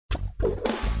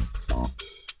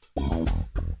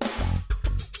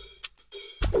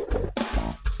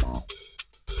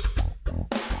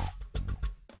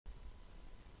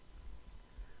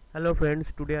Hello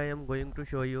friends, today I am going to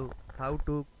show you how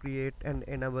to create and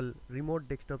enable remote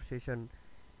desktop session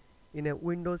in a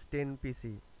Windows 10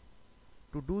 PC.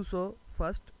 To do so,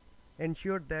 first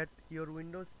ensure that your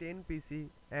Windows 10 PC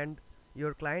and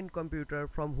your client computer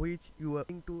from which you are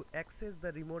going to access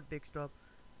the remote desktop,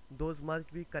 those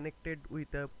must be connected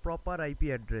with a proper IP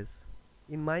address.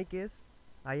 In my case,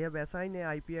 I have assigned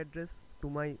a IP address to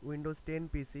my Windows 10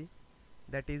 PC,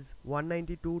 that is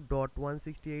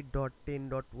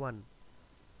 192.168.10.1.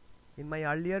 In my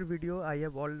earlier video I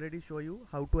have already shown you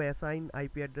how to assign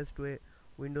IP address to a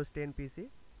Windows 10 PC.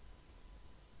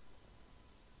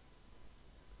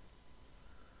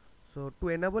 So to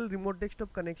enable remote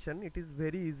desktop connection, it is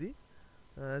very easy.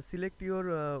 Select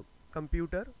your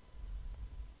computer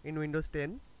in Windows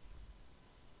 10,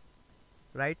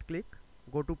 right click,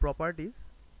 go to properties,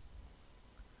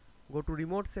 go to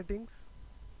remote settings,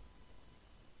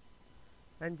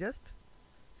 and just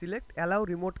select allow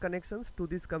remote connections to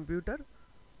this computer,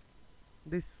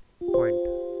 this point.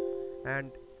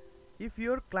 And if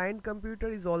your client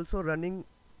computer is also running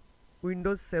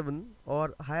Windows 7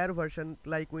 or higher version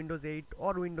like Windows 8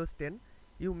 or Windows 10,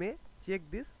 you may check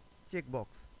this checkbox.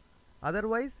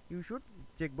 Otherwise, you should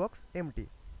checkbox empty.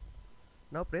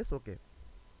 Now press OK.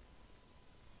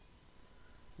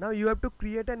 Now you have to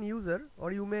create an user,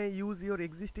 or you may use your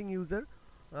existing user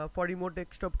for remote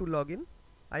desktop to log in.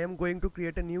 I am going to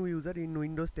create a new user in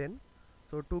Windows 10.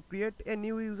 So to create a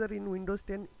new user in Windows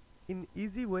 10 in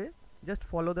easy way, just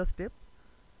follow the step.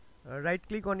 Right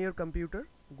click on your computer,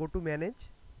 go to manage,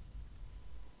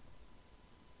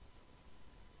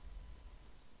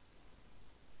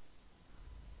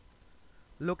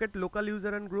 locate local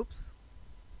user and groups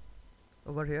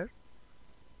over here,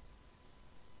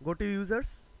 go to users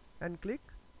and click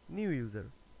new user,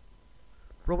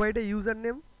 provide a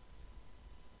username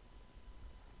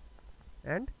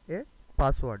and a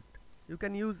password. You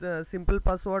can use a simple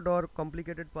password or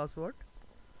complicated password,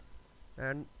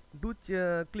 and do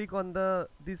click on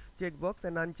this checkbox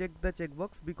and uncheck the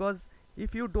checkbox, because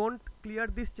if you don't clear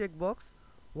this checkbox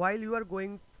while you are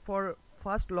going for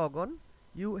fast logon,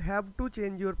 you have to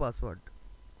change your password.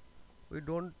 We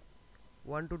don't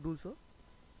want to do so.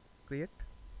 Create,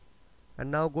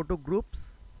 and now go to groups,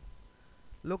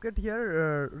 locate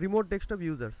here remote desktop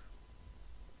users,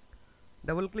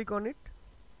 double click on it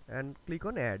and click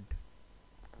on add,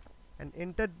 and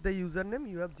enter the username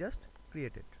you have just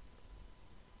created.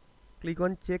 Click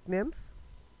on check names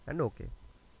and OK.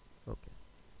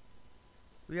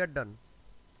 We are done.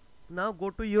 Now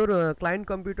go to your client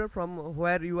computer from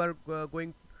where you are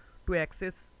going to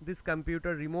access this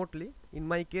computer remotely. In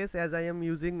my case, as I am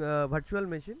using virtual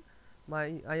machine,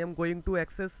 I am going to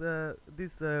access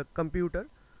this computer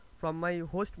from my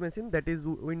host machine, that is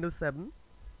Windows 7.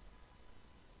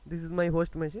 This is my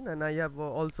host machine, and I have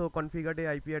also configured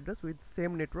a IP address with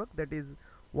same network, that is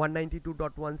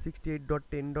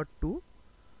 192.168.10.2.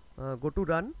 Go to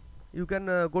run. You can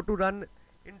go to run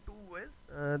in two ways,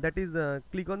 that is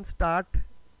click on start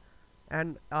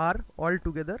and R all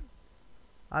together.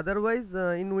 Otherwise,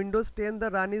 in Windows 10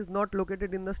 the run is not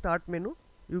located in the start menu.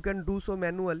 You can do so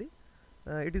manually.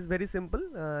 It is very simple.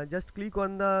 Just click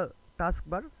on the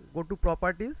taskbar, go to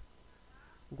properties,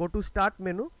 go to start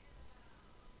menu,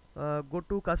 go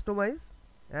to customize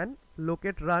and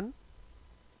locate run.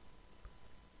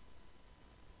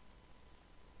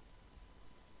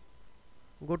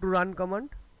 Go to run command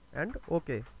and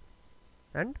OK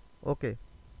and OK.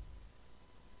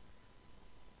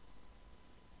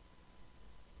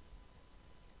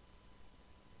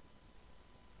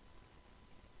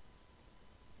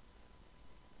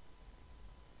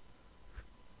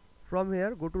 From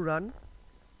here go to run,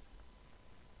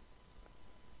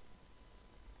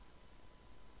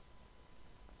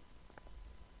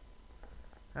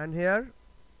 and here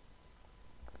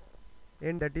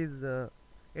that is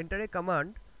enter a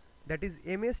command, that is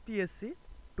mstsc,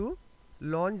 to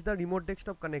launch the remote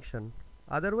desktop connection.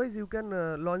 Otherwise you can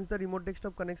launch the remote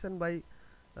desktop connection by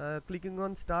clicking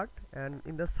on start, and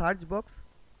in the search box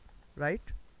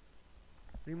write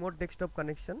remote desktop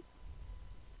connection.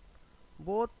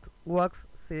 Both works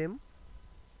same,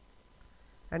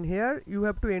 and here you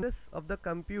have to enter of the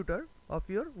computer of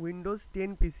your Windows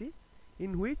 10 PC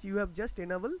in which you have just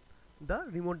enabled the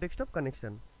remote desktop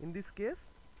connection. In this case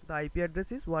the IP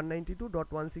address is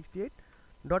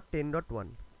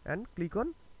 192.168.10.1 and click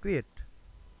on create.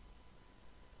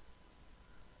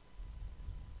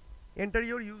 Enter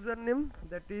your username,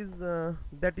 that is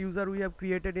that user we have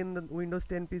created in the Windows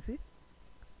 10 PC,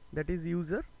 that is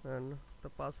user, and the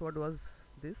password was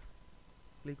this.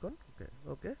 Click on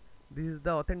OK. This is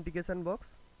the authentication box.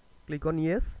 Click on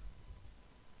yes.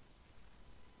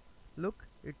 look,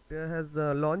 it has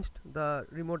launched the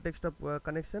remote desktop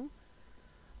connection.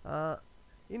 uh,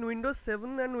 in Windows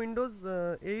 7 and Windows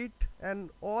 8 and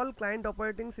all client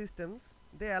operating systems,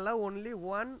 they allow only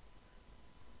one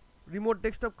remote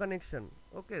desktop connection.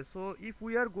 Okay, so if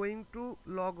we are going to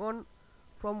log on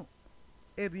from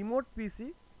a remote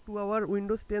PC to our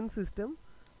Windows 10 system,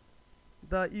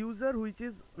 the user which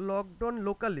is logged on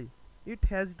locally, it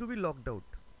has to be logged out.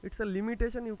 It's a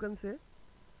limitation, you can say,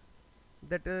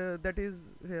 that that is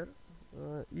here.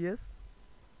 Yes,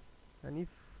 and if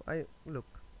I look,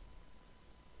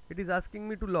 it is asking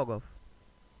me to log off.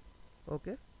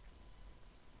 Okay,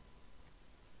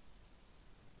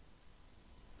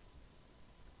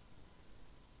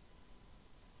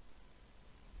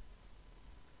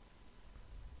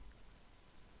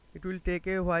 it will take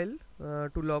a while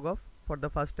to log off for the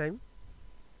first time.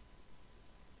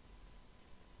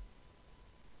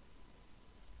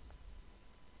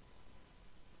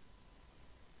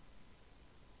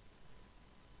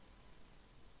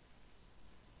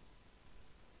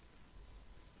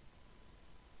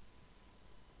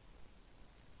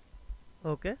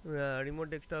 Okay,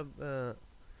 remote desktop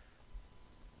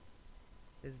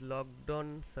is logged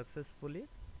on successfully.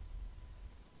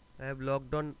 I have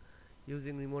logged on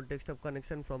using remote desktop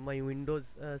connection from my Windows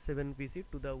 7 PC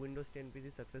to the Windows 10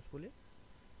 PC successfully,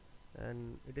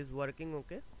 and it is working.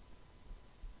 Okay,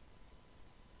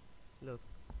 look,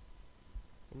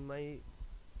 in my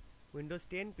Windows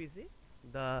 10 PC,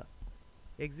 the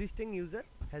existing user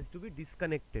has to be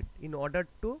disconnected in order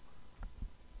to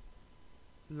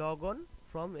log on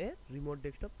from a remote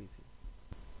desktop PC.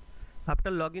 After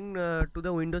logging to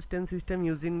the Windows 10 system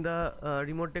using the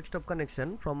remote desktop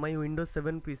connection from my Windows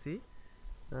 7 PC,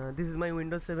 this is my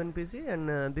Windows 7 PC,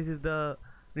 and this is the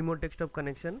remote desktop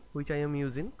connection which I am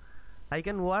using. I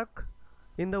can work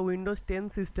in the Windows 10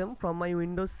 system from my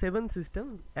Windows 7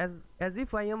 system as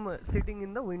if I am sitting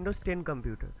in the Windows 10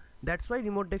 computer. That's why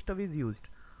remote desktop is used.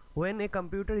 When a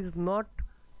computer is not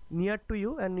near to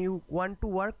you and you want to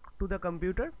work to the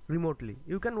computer remotely,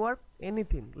 you can work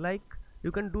anything, like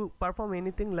you can perform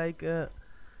anything, like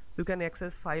you can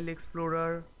access file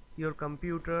explorer, your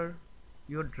computer,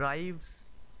 your drives,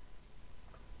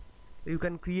 you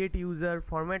can create user,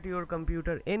 format your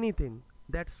computer, anything.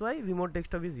 That's why remote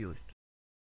desktop is used.